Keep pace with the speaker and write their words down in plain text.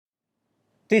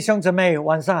弟兄姊妹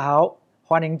晚上好，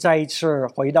欢迎再一次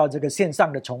回到这个线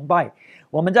上的崇拜。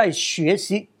我们在学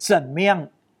习怎么样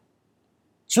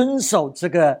遵守这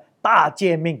个大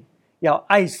诫命，要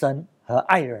爱神和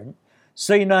爱人。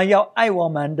所以呢，要爱我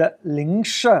们的邻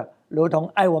舍如同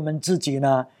爱我们自己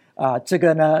呢，这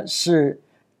个呢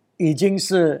已经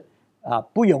是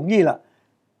不容易了。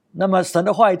那么神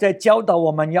的话语在教导我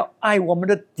们要爱我们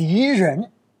的敌人。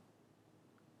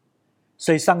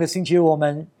所以上个星期我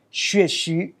们学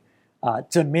习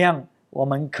怎么样我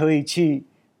们可以去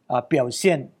表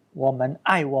现我们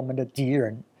爱我们的敌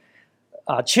人。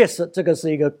确实这个是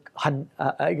一个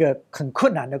很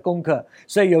困难的功课。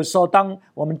所以有时候当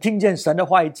我们听见神的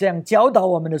话语这样教导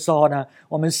我们的时候呢，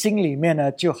我们心里面呢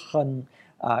就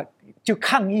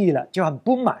抗议了，就很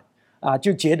不满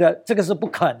就觉得这个是不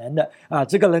可能的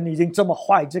这个人已经这么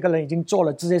坏，这个人已经做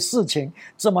了这些事情，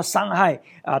这么伤害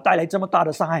带来这么大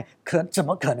的伤害，怎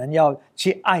么可能要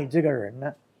去爱这个人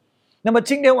呢？那么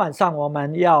今天晚上我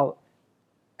们要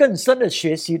更深的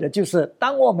学习的就是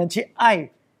当我们去爱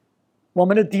我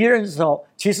们的敌人的时候，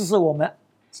其实是我们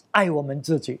爱我们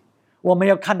自己。我们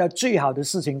要看到最好的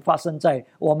事情发生在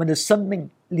我们的生命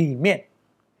里面，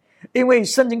因为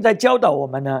圣经在教导我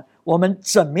们呢，我们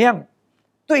怎么样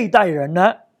对待人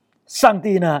呢，上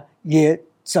帝呢也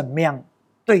怎么样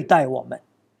对待我们。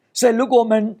所以如果我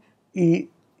们以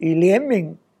怜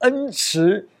悯恩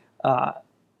慈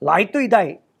来对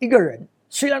待一个人，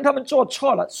虽然他们做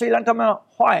错了，虽然他们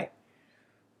坏，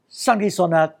上帝说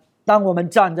呢，当我们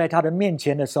站在他的面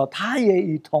前的时候，他也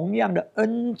以同样的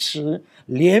恩慈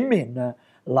怜悯呢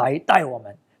来待我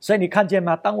们。所以你看见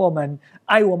吗？当我们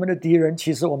爱我们的敌人，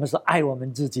其实我们是爱我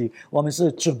们自己，我们是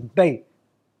准备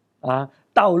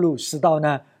道路使到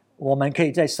呢我们可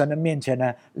以在神的面前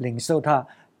呢领受他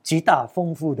极大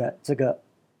丰富的这个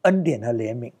恩典和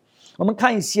怜悯。我们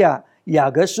看一下雅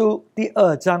各书第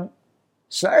2章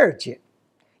12节。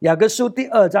雅各书第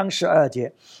2章12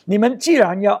节，你们既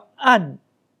然要按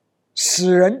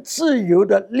使人自由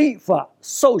的律法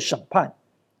受审判，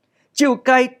就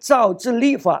该照这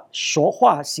律法说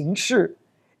话行事，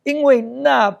因为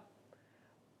那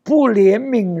不怜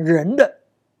悯人的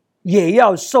也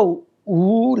要受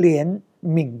无怜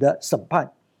悯的审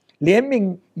判。怜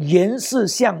悯原是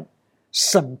向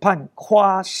审判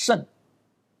夸胜。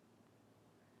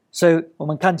所以我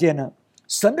们看见呢，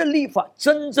神的律法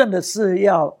真正的是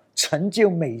要成就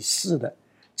美事的，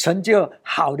成就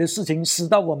好的事情，使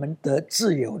到我们得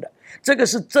自由的。这个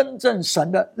是真正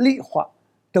神的律法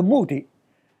的目的。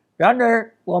然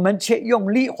而我们却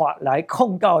用律法来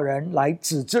控告人，来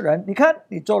指责人，你看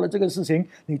你做了这个事情，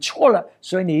你错了，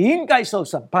所以你应该受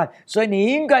审判，所以你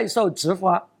应该受执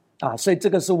罚所以这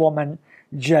个是我们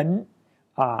人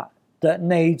的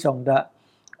那一种的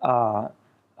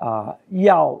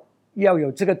要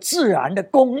有这个自然的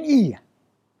公义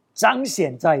彰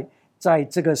显在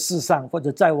这个世上，或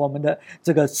者在我们的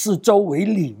这个四周围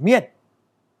里面。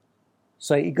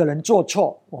所以一个人做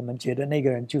错，我们觉得那个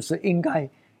人就是应该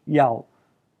要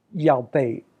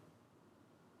被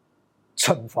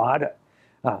惩罚的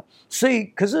所以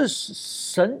可是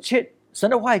神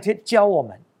的话语却教我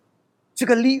们，这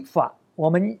个律法我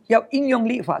们要应用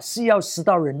律法是要使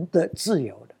到人得自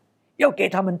由的，要给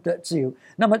他们得自由。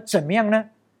那么怎么样呢？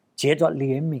接着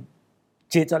怜悯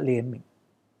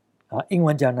英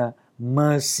文讲呢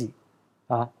mercy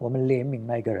我们怜悯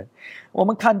那个人。我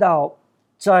们看到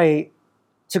在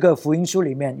这个福音书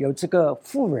里面有这个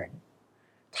妇人，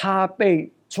她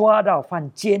被抓到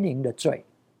犯奸淫的罪。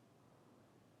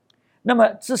那么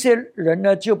这些人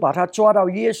呢就把她抓到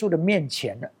耶稣的面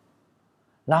前了，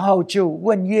然后就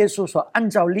问耶稣说，按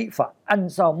照律法，按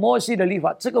照摩西的律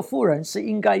法，这个妇人是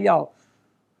应该要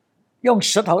用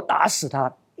石头打死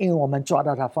她，因为我们抓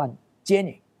到她犯奸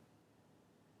淫。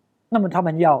那么他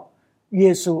们要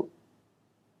耶稣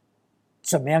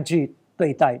怎么样去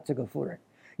对待这个妇人？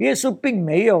耶稣并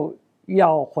没有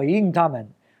要回应他们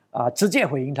直接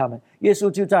回应他们。耶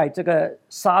稣就在这个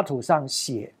沙土上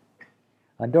写，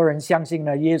很多人相信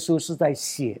呢，耶稣是在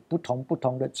写不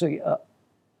同的罪恶，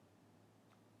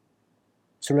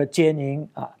除了奸淫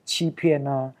欺骗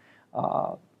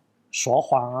说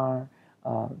谎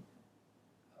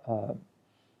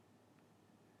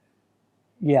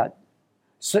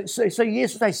所以耶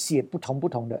稣在写不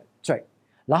同的罪。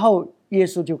然后耶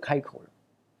稣就开口了，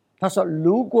他说，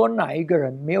如果哪一个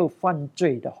人没有犯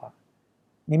罪的话，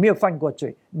你没有犯过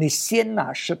罪，你先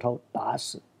拿石头打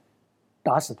死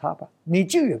他吧，你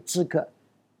就有资格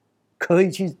可以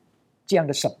去这样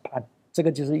的审判。这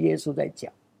个就是耶稣在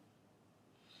讲。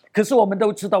可是我们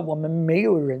都知道，我们没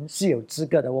有人是有资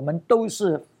格的，我们都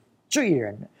是罪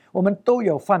人，我们都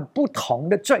有犯不同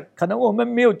的罪，可能我们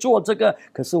没有做这个，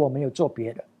可是我们有做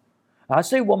别的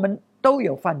所以我们都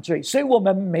有犯罪，所以我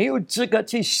们没有资格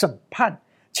去审判、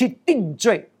去定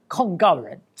罪、控告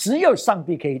人，只有上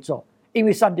帝可以做，因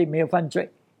为上帝没有犯罪，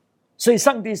所以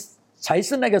上帝才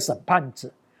是那个审判者。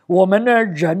我们的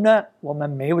人呢，我们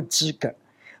没有资格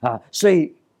所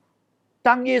以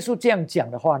当耶稣这样讲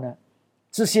的话呢，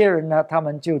这些人呢，他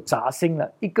们就扎心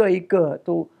了，一个一个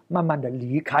都慢慢的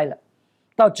离开了。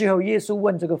到最后，耶稣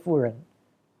问这个妇人：“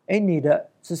你的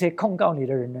这些控告你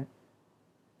的人呢？”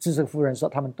这个妇人说：“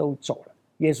他们都走了。”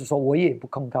耶稣说：“我也不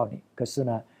控告你，可是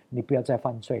呢，你不要再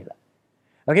犯罪了。”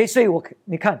 OK， 所以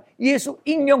你看，耶稣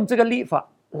应用这个律法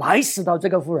来使到这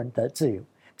个妇人得自由，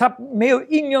他没有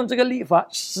应用这个律法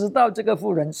使到这个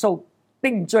妇人受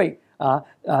定罪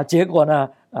结果呢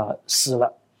死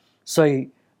了。所以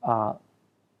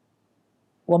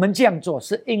我们这样做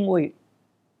是因为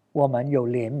我们有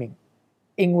怜悯，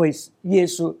因为耶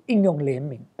稣应用怜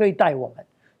悯对待我们，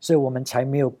所以我们才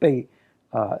没有被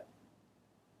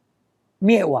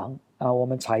灭亡我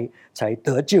们才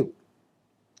得救。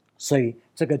所以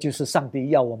这个就是上帝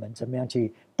要我们怎么样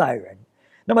去待人。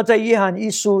那么在约翰一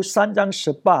书3章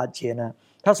18节呢，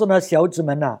他说呢，小子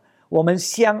们我们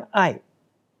相爱，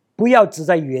不要只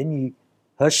在言语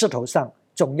和舌头上，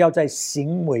总要在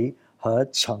行为和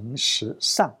诚实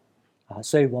上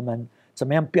所以我们怎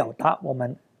么样表达我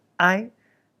们爱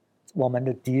我们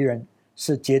的敌人，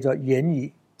是借着言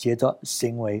语，借着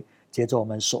行为，借着我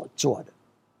们所做的。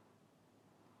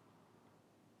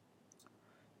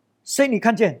所以你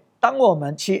看见，当我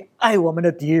们去爱我们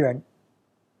的敌人，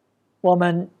我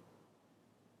们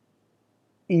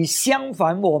以相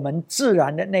反我们自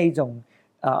然的那一种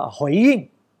回应，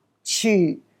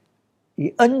去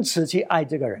以恩慈去爱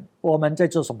这个人。我们在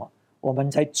做什么？我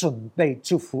们在准备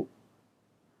祝福，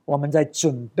我们在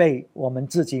准备我们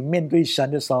自己面对神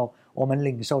的时候，我们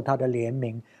领受他的怜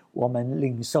悯，我们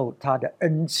领受他的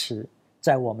恩慈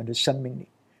在我们的生命里。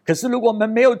可是如果我们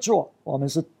没有做，我们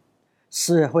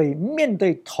是会面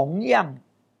对同样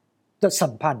的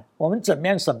审判。我们怎么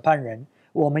样审判人，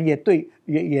我们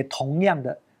也同样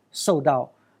的受到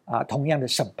同样的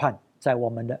审判在我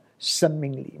们的生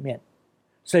命里面。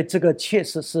所以这个确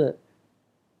实是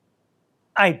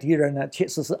爱敌人呢，确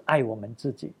实是爱我们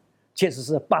自己，确实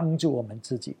是帮助我们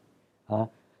自己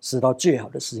使到最好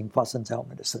的事情发生在我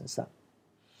们的身上。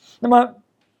那么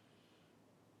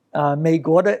美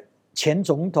国的前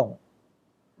总统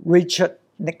Richard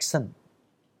Nixon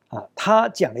他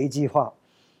讲了一句话，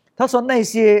他说那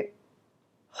些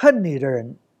恨你的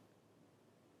人，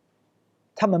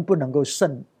他们不能够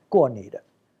胜过你的，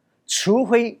除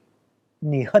非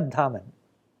你恨他们，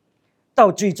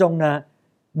到最终呢，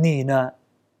你呢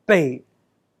被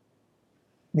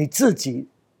你自己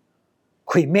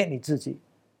毁灭你自己。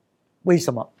为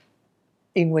什么？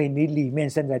因为你里面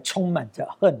现在充满着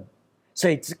恨，所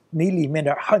以你里面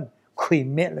的恨毁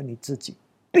灭了你自己，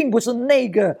并不是那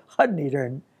个恨你的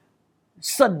人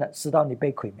胜了，使到你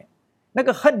被毁灭。那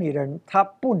个恨你的人，他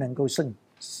不能够胜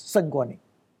过你，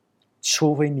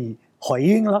除非你回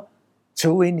应了，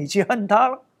除非你去恨他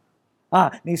了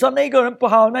你说那个人不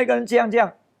好，那个人这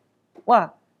样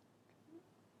哇，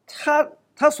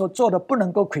他所做的不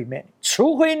能够毁灭你，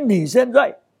除非你现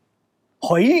在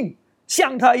回应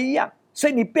像他一样，所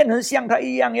以你变成像他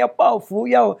一样，要报复，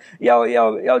要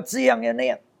这样要那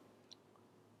样，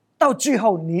到最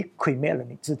后你毁灭了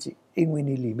你自己，因为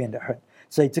你里面的恨。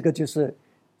所以这个就是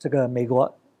这个美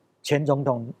国前总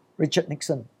统 Richard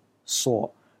Nixon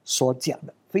所讲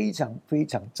的，非常非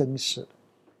常真实的。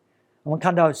我们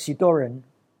看到许多人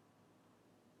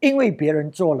因为别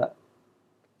人做了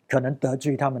可能得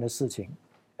罪他们的事情，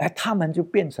他们就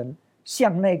变成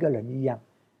像那个人一样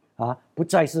不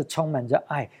再是充满着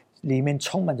爱，里面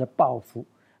充满着报复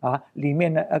里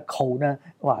面的口呢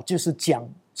就是讲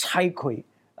拆毁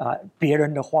别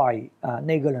人的话语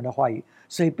那个人的话语，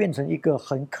所以变成一个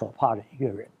很可怕的一个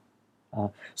人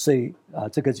所以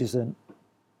这个就是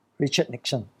Richard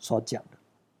Nixon 所讲的。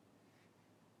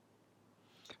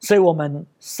所以我们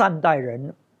善待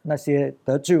人，那些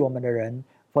得罪我们的人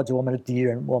或者我们的敌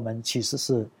人，我们其实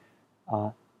是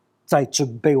在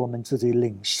准备我们自己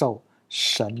领受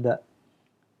神的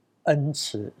恩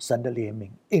慈，神的怜悯，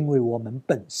因为我们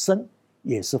本身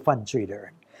也是犯罪的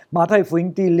人。马太福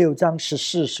音第6章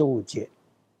14、15节，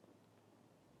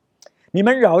你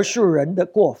们饶恕人的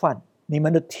过犯，你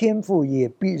们的天父也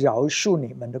必饶恕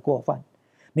你们的过犯；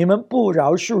你们不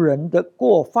饶恕人的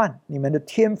过犯，你们的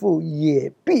天父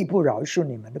也必不饶恕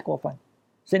你们的过犯。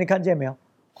所以你看见没有？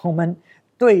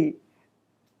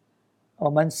我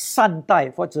们善待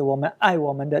或者我们爱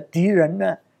我们的敌人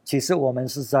呢，其实我们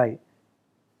是在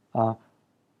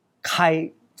开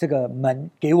这个门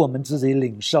给我们自己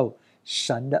领受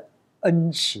神的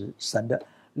恩慈，神的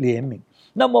怜悯。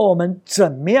那么我们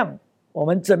怎么样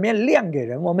亮给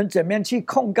人，我们怎么样去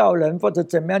控告人，或者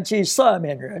怎么样去赦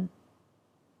免人，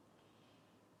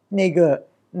那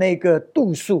个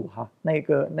度数那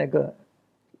个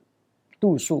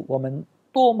度数，我们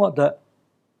多么的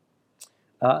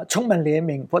充满怜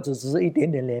悯，或者只是一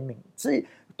点点怜悯，是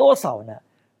多少呢？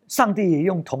上帝也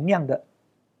用同样的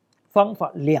方法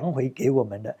量回给我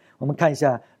们的。我们看一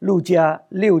下路加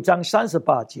6章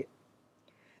38节，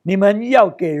你们要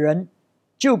给人，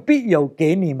就必有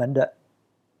给你们的，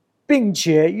并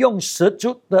且用10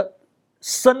足的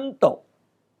升斗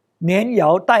连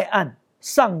摇带按，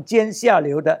上尖下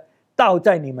流的倒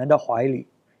在你们的怀里，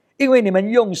因为你们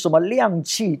用什么量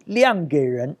器量给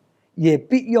人，也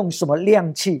必用什么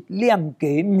量器量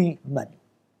给你们。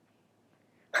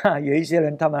有一些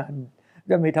人他们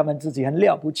认为他们自己很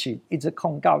了不起，一直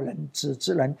控告人，指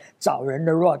责人，找人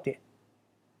的弱点。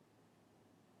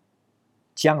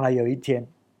将来有一天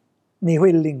你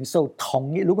会领受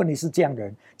如果你是这样的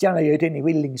人，将来有一天你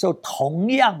会领受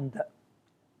同样的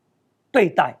对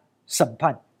待审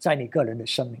判在你个人的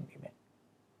生命里面。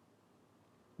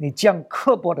你这样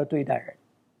刻薄的对待人，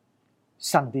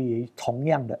上帝也同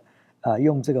样的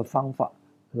用这个方法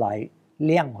来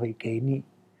量回给你。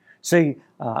所以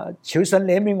求神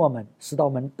怜悯我们，使到我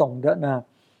们懂得呢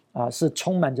是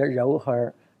充满着柔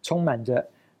和，充满着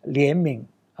怜悯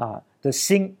的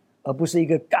心，而不是一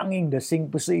个刚硬的心，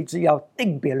不是一直要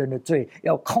定别人的罪，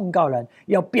要控告人，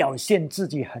要表现自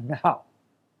己很好，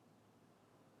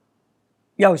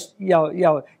要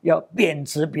贬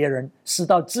值别人，使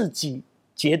到自己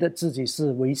觉得自己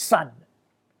是为善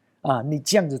的你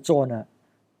这样子做呢，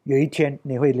有一天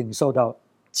你会领受到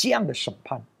这样的审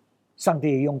判。上帝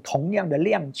也用同样的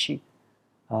量器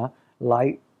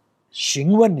来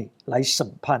询问你，来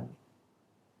审判你。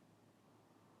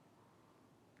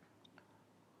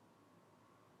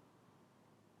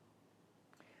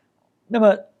那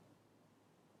么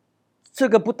这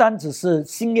个不单只是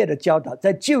新约的教导，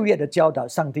在旧约的教导，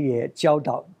上帝也教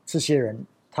导这些人，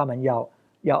他们要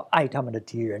爱他们的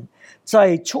敌人。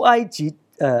在出埃及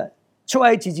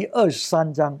记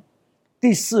23章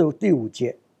第4、第5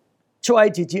节，出埃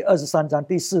及记23章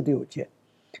第4、第5节，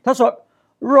他说：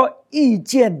若遇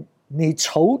见你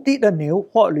仇敌的牛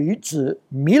或驴子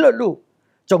迷了路，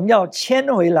总要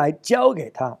牵回来交给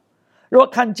他。若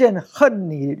看见恨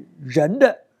你人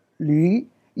的驴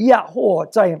压或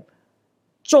在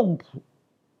重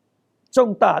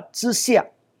大之下，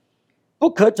不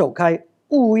可走开，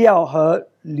务要和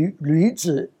驴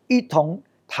子一同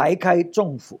抬开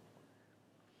重斧。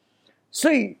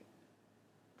所以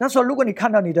他说，如果你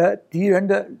看到你的敌人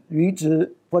的驴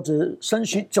子或者牲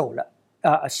畜走了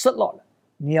失落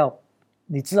了，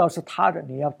你知道是他的，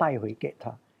你要带回给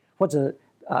他，或者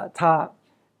他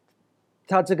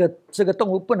这个动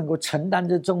物不能够承担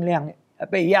这重量，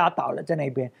被压倒了在那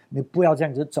边，你不要这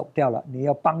样子走掉了，你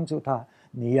要帮助他，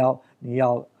你要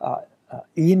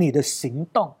以你的行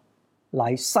动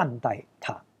来善待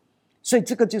他。所以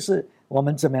这个就是我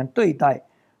们怎么样对待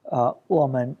我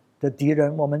们的敌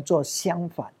人，我们做相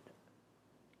反，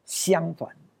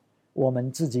我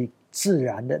们自己自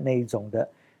然的那一种的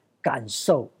感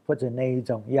受，或者那一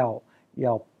种要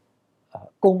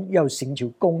寻求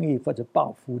公义或者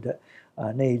报复的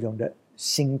那一种的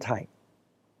心态。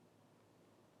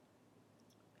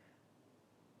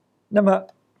那么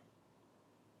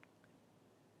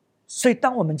所以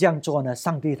当我们这样做呢，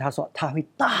上帝他说他会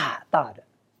大大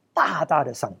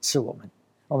的赏赐我们。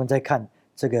我们再看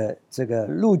这个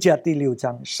路加第6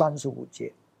章35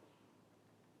节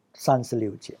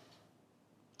36节，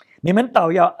你们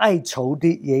倒要爱仇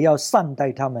敌，也要善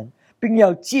待他们，并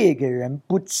要借给人，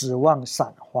不指望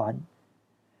赏还，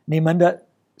你们的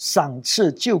赏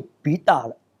赐就必大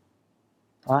了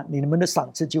你们的赏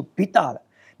赐就必大了。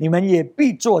你们也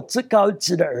必做至高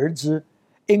之的儿子，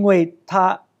因为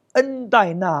他恩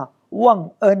待那忘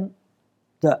恩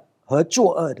的和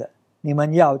作恶的，你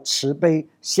们要慈悲，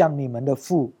像你们的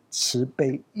父慈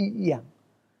悲一样。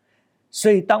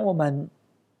所以当我们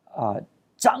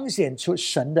彰显出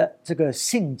神的这个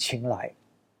性情来，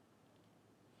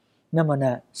那么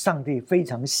呢，上帝非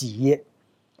常喜悦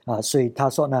所以他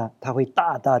说呢，他会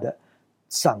大大的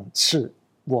赏赐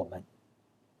我们。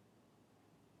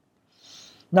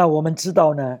那我们知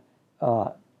道呢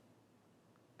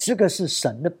这个是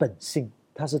神的本性，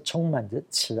他是充满着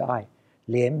慈爱、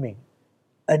怜悯、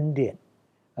恩典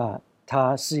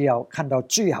他是要看到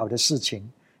最好的事情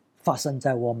发生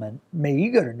在我们每一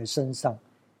个人的身上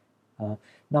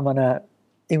那么呢，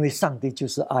因为上帝就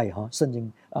是爱圣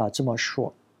经这么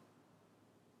说。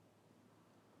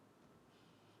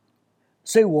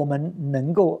所以我们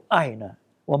能够爱呢，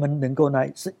我们能够呢，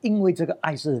是因为这个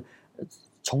爱是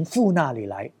从父那里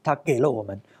来，他给了我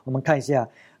们。我们看一下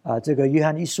这个约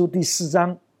翰一书第4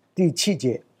章第7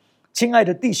节，亲爱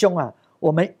的弟兄啊，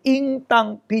我们应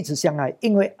当彼此相爱，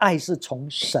因为爱是从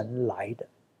神来的，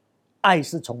爱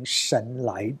是从神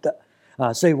来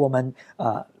的所以我们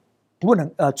不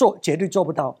能绝对做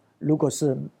不到，如果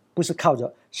是不是靠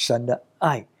着神的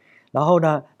爱。然后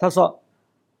呢，他说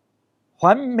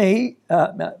凡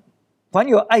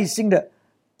有爱心的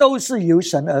都是由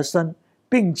神而生，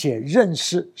并且认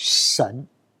识神，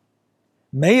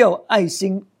没有爱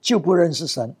心就不认识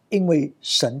神，因为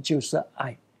神就是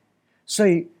爱。所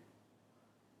以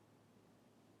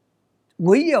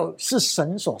唯有是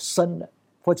神所生的，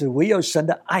或者唯有神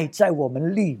的爱在我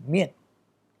们里面，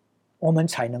我们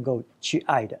才能够去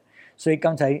爱的。所以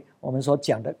刚才我们所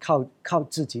讲的靠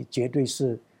自己绝对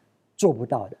是做不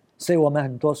到的。所以我们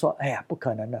很多说哎呀不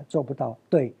可能的，做不到。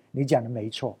对，你讲的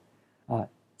没错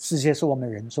世界是我们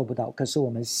人做不到，可是我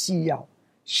们需要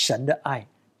神的爱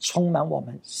充满我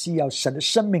们，需要神的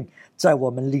生命在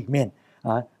我们里面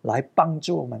来帮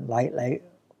助我们，来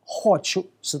获出，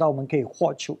使到我们可以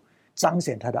获出彰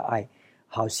显他的爱，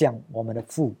好像我们的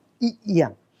父一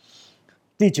样。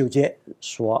第9节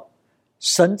说，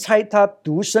神差他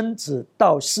独生子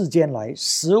到世间来，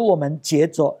使我们借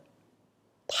着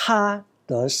他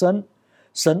得生。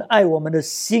神爱我们的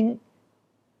心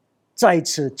在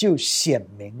此就显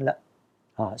明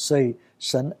了所以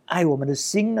神爱我们的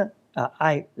心呢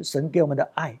神给我们的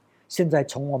爱现在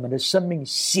从我们的生命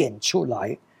显出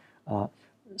来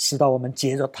使到我们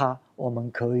借着他，我们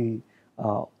可以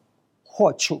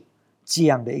获出这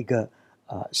样的一个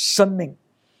生命。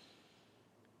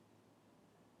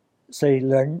所以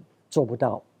人做不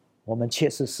到，我们确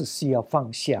实是需要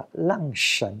放下，让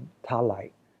神他来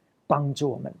帮助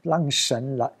我们，让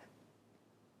神来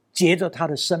借着他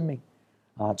的生命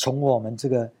从我们这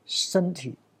个身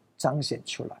体彰显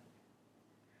出来。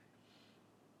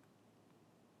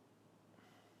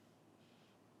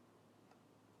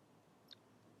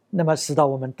那么使到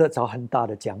我们得着很大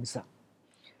的奖赏。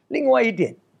另外一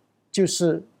点就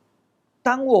是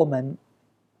当我们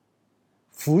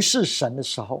服侍神的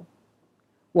时候，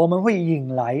我们会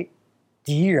引来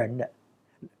敌人的。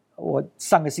我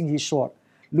上个星期说了，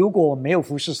如果我没有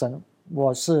服侍神，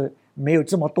我是没有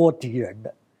这么多敌人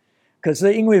的。可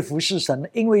是因为服侍神，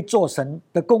因为做神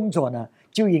的工作呢，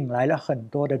就引来了很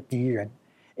多的敌人。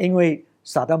因为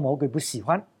撒旦魔鬼不喜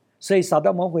欢，所以撒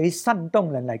旦魔鬼会煽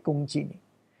动人来攻击你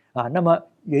那么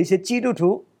有一些基督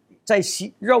徒在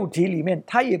肉体里面，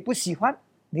他也不喜欢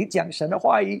你讲神的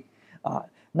话语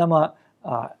那么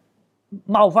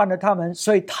冒犯了他们，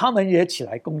所以他们也起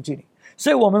来攻击你。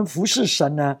所以我们服侍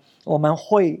神呢，我们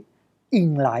会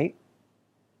引来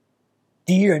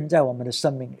敌人在我们的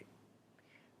生命里。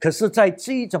可是在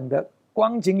这一种的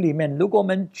光景里面，如果我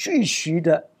们继续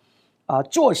的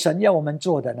做神要我们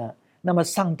做的呢，那么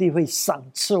上帝会赏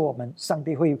赐我们，上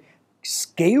帝会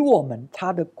给我们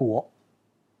他的国，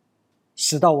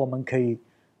使到我们可以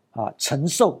承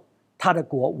受他的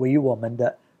国为我们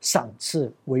的赏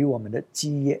赐，为我们的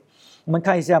基业。我们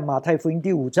看一下马太福音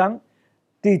第5章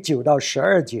第9到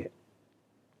12节，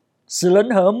使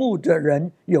人和睦的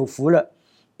人有福了，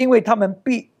因为他们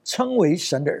必称为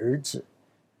神的儿子。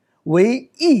为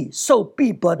义受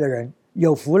逼迫的人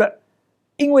有福了，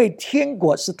因为天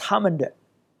国是他们的。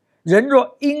人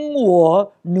若因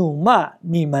我辱骂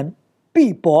你们，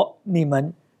逼迫你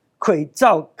们，诡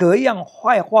造各样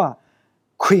坏话，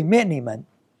毁灭你们，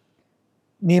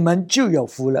你们就有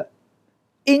福了，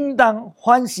应当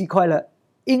欢喜快乐，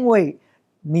因为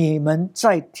你们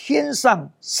在天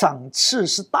上赏赐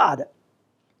是大的。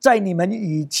在你们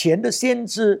以前的先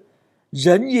知，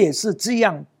人也是这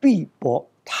样逼迫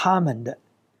他们的。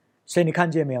所以你看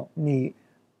见没有，你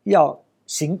要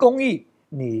行公义，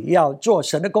你要做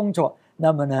神的工作，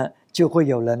那么呢就会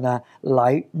有人呢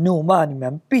来怒骂你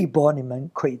们，逼迫你们，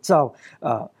诡造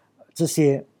这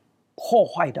些破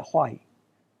坏的话语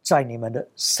在你们的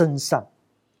身上。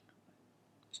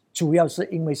主要是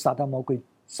因为撒旦魔鬼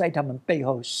在他们背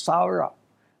后骚扰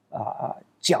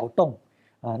搅动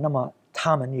那么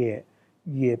他们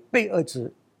也被恶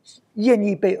子愿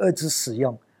意被恶子使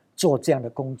用做这样的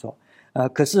工作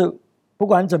可是不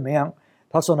管怎么样，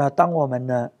他说呢，当我们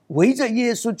呢围着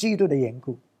耶稣基督的缘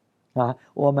故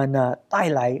我们呢带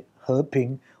来和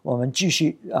平，我们继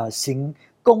续行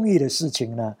公义的事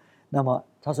情呢，那么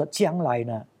他说将来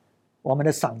呢我们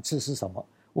的赏赐是什么？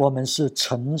我们是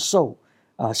承受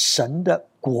神的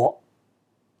国，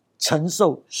承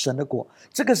受神的国，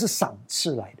这个是赏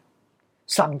赐来的。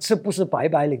赏赐不是白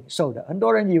白领受的。很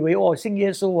多人以为信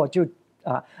耶稣我就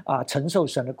承受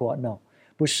神的国 ，no，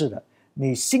不是的，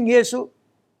你信耶稣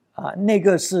那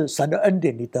个是神的恩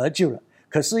典，你得救了。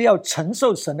可是要承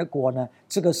受神的国呢，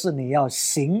这个是你要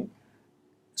行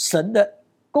神的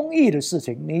公义的事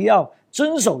情，你要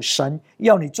遵守神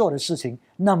要你做的事情，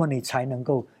那么你才能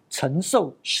够承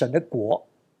受神的国，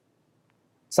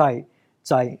在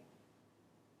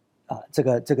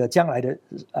这个将来的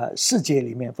世界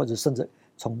里面，或者甚至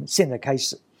从现在开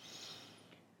始。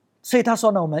所以他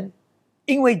说呢，我们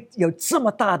因为有这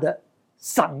么大的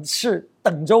赏赐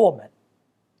等着我们，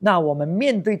那我们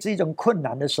面对这种困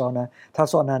难的时候呢，他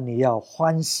说呢，你要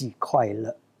欢喜快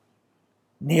乐，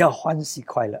你要欢喜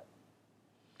快乐。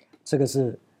这个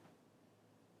是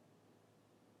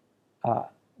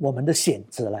我们的选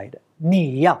择来的，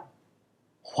你要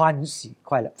欢喜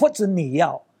快乐，或者你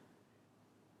要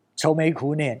愁眉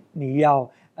苦脸，你要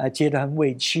觉得很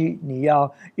委屈，你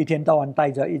要一天到晚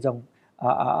带着一种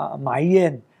埋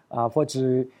怨或者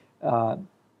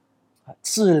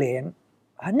自怜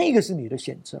那个是你的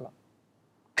选择了。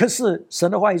可是神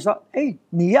的话语说，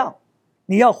你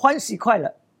要欢喜快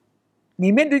乐，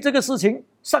你面对这个事情，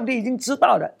上帝已经知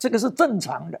道了，这个是正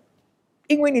常的，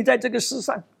因为你在这个世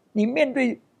上，你面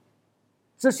对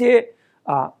这些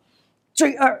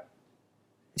罪恶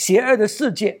邪恶的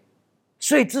世界，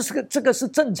所以这个是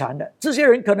正常的。这些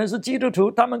人可能是基督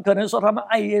徒，他们可能说他们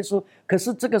爱耶稣，可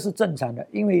是这个是正常的，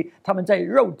因为他们在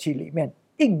肉体里面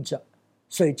硬着，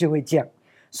所以就会这样。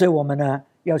所以我们呢，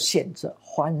要选择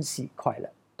欢喜快乐，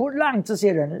不让这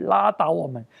些人拉倒我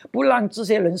们，不让这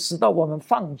些人使到我们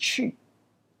放弃，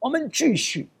我们继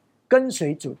续跟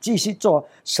随主，继续做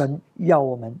神要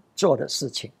我们做的事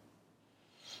情。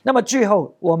那么最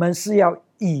后我们是要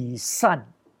以善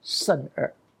胜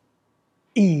恶，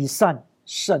以善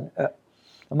胜恶。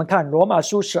我们看罗马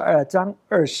书12章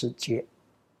20节，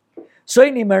所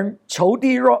以你们仇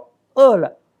敌若饿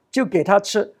了，就给他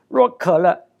吃；若渴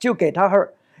了，就给他喝。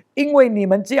因为你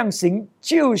们这样行，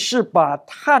就是把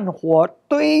炭火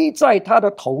堆在他的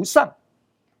头上。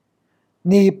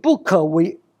你不可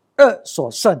为恶所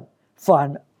胜，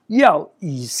反要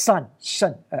以善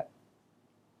胜恶。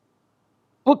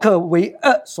不可为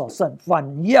恶所胜，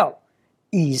反要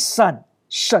以善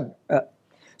胜恶。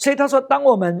所以他说，当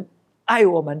我们爱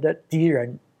我们的敌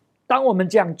人，当我们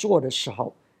这样做的时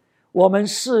候，我们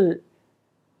是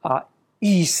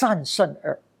以善胜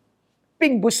恶，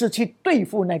并不是去对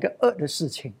付那个恶的事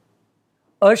情，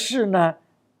而是呢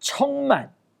充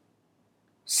满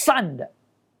善的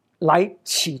来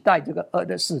取代这个恶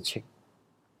的事情。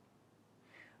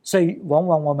所以往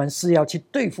往我们是要去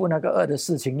对付那个恶的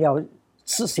事情，要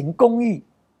施行公义。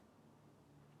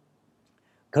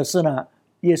可是呢，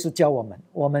耶稣教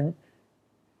我们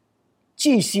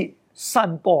继续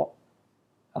散播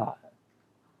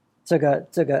这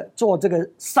个做这个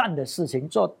善的事情，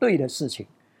做对的事情，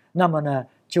那么呢，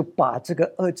就把这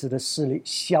个恶子的势力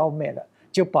消灭了，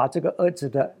就把这个恶子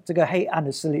的这个黑暗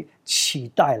的势力取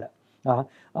代了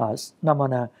那么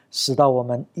呢，使到我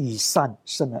们以善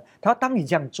胜恶。当你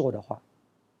这样做的话，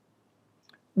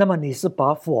那么你是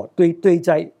把火堆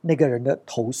在那个人的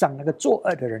头上，那个作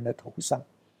恶的人的头上。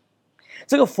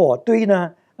这个火堆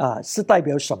呢是代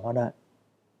表什么呢？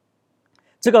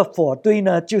这个火堆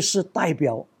呢，就是代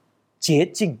表洁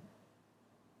净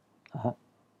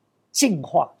净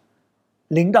化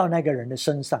临到那个人的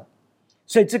身上。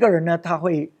所以这个人呢，他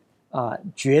会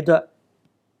觉得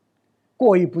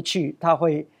过意不去，他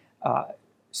会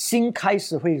心开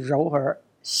始会柔和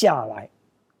下来，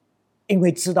因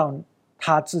为知道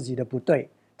他自己的不对，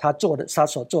他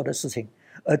所做的事情，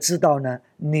而知道呢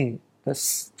你的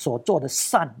所做的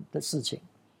善的事情，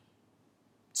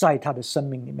在他的生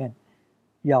命里面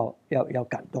要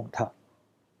感动他。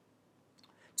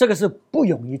这个是不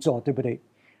容易做，对不对？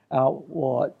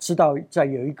我知道在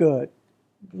有一个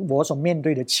我所面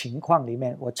对的情况里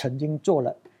面，我曾经做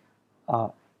了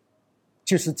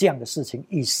就是这样的事情，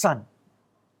以善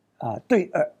对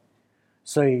恶。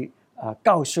所以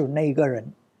告诉那一个人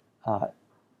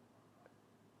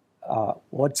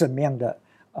我怎么样的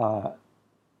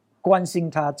关心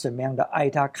他，怎么样的爱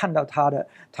他，看到他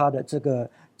的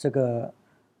这个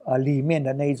里面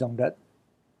的那一种的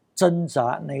挣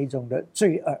扎，那一种的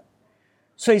罪恶。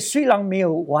所以虽然没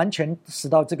有完全使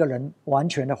到这个人完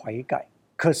全的悔改，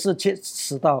可是却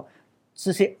使到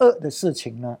这些恶的事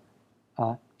情呢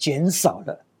减少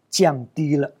了，降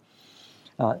低了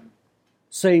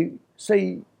所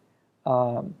以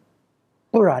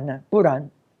不然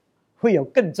会有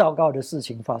更糟糕的事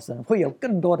情发生，会有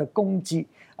更多的攻击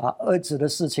恶子的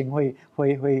事情会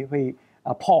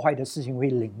破坏的事情会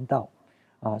临到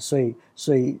所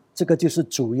以这个就是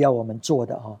主要我们做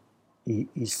的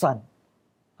以善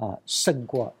胜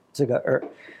过这个恶。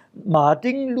马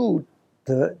丁路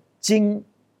的经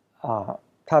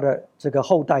他的这个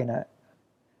后代呢，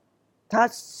他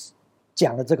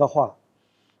讲了这个话，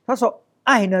他说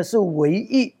爱呢是唯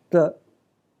一的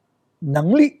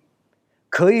能力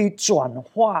可以转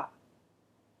化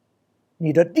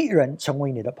你的敌人成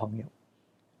为你的朋友，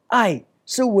爱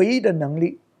是唯一的能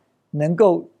力能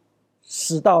够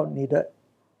使到你的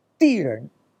敌人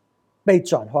被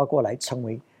转化过来成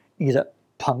为你的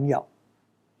朋友。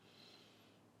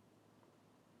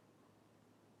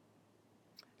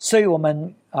所以我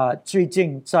们最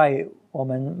近在我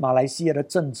们马来西亚的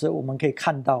政治，我们可以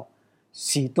看到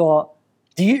许多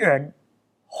敌人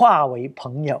化为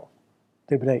朋友，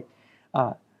对不对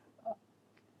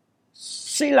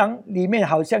虽然里面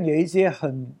好像有一些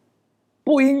很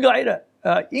不应该的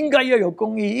应该要有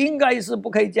公义，应该是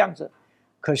不可以这样子，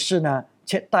可是呢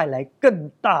却带来更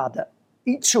大的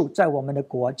益处在我们的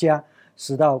国家，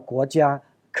使到国家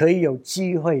可以有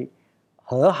机会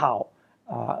和好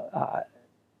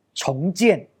重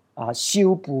建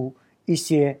修补一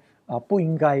些不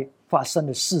应该发生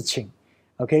的事情。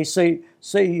 OK，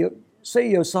 所以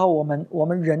有时候我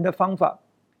们人的方法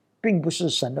并不是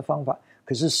神的方法，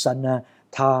可是神呢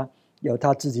他有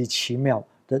他自己奇妙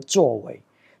的作为。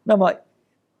那么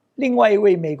另外一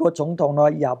位美国总统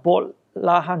呢，亚伯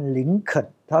拉罕林肯，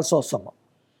他说什么？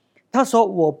他说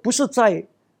我不是在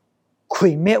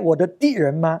毁灭我的敌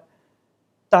人吗？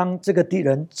当这个敌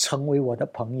人成为我的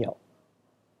朋友。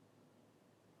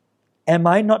 Am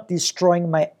I not destroying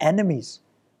my enemies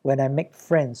when I make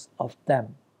friends of them？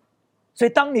 所以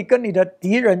当你跟你的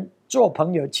敌人做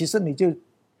朋友，其实你就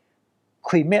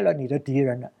毁灭了你的敌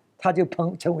人了，他就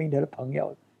成为你的朋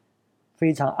友，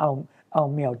非常奥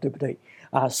妙，对不对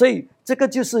所以这个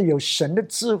就是有神的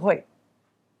智慧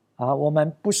我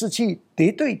们不是去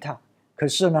敌对他，可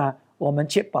是呢我们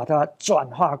却把它转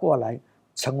化过来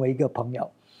成为一个朋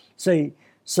友。所以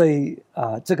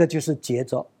这个就是借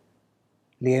着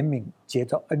怜悯，借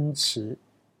着恩慈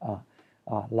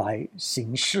来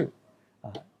行事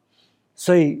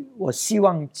所以我希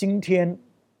望今天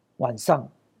晚上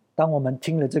当我们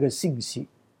听了这个信息，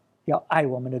要爱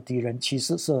我们的敌人，其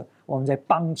实是我们在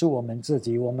帮助我们自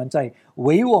己，我们在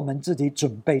为我们自己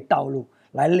准备道路，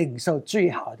来领受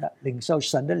最好的，领受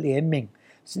神的怜悯，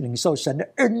领受神的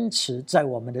恩慈在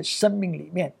我们的生命里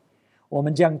面。我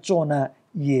们这样做呢，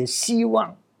也希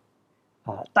望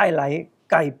带来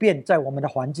改变在我们的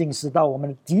环境，使到我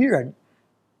们的敌人，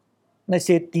那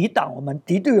些抵挡我们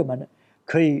敌对我们的，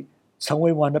可以成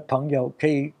为我们的朋友，可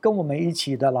以跟我们一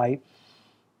起的来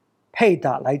配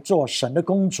搭来做神的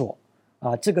工作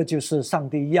这个就是上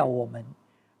帝要我们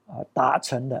达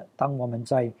成的。当我们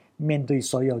在面对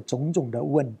所有种种的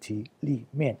问题里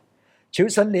面，求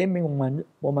神怜悯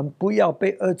我们不要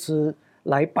被恶知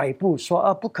来摆布，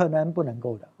说不可能，不能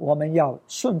够的。我们要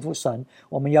顺服神，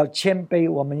我们要谦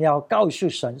卑，我们要告诉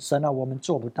神，神我们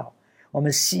做不到，我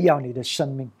们需要你的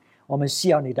生命，我们需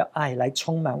要你的爱来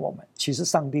充满我们。其实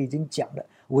上帝已经讲了，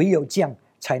唯有这样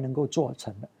才能够做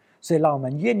成的。所以让我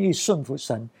们愿意顺服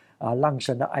神让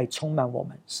神的爱充满我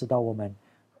们，使到我们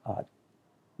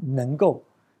能够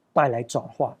带来转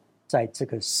化在这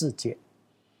个世界。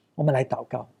我们来祷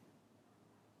告。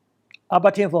阿爸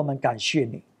天父，我们感谢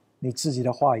你，你自己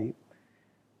的话语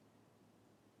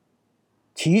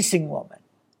提醒我们，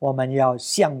我们要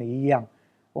像你一样，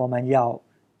我们要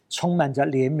充满着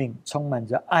怜悯，充满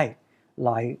着爱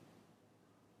来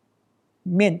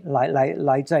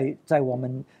在我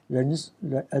们人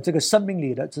这个生命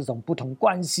里的这种不同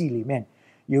关系里面，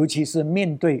尤其是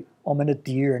面对我们的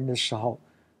敌人的时候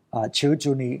求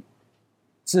主你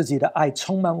自己的爱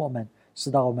充满我们，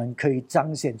使到我们可以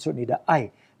彰显出你的爱，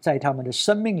在他们的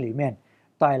生命里面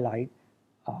带来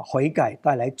悔改，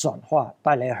带来转化，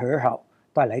带来和好，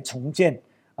带来重建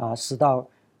使到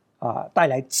带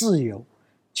来自由。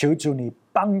求主你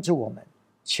帮助我们，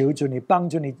求主你帮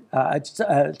助你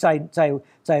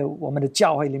在我们的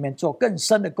教会里面做更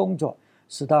深的工作，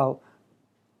使到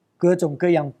各种各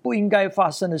样不应该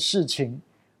发生的事情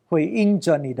会因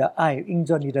着你的爱，因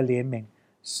着你的怜悯，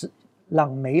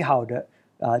让美好的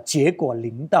结果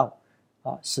临到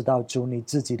使到主你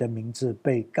自己的名字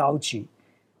被高举。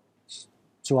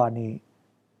主你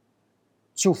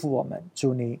祝福我们，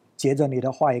主你借着你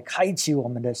的话语开启我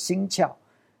们的心窍，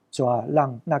主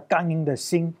让那刚硬的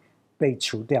心被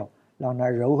除掉，让那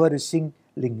柔和的心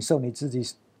领受你自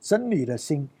己真理的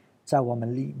心在我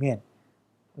们里面，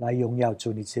来荣耀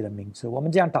主你自己的名字。我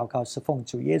们这样祷告是奉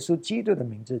主耶稣基督的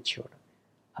名字求的，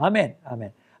阿们，阿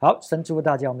们。好，神祝福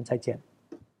大家，我们再见。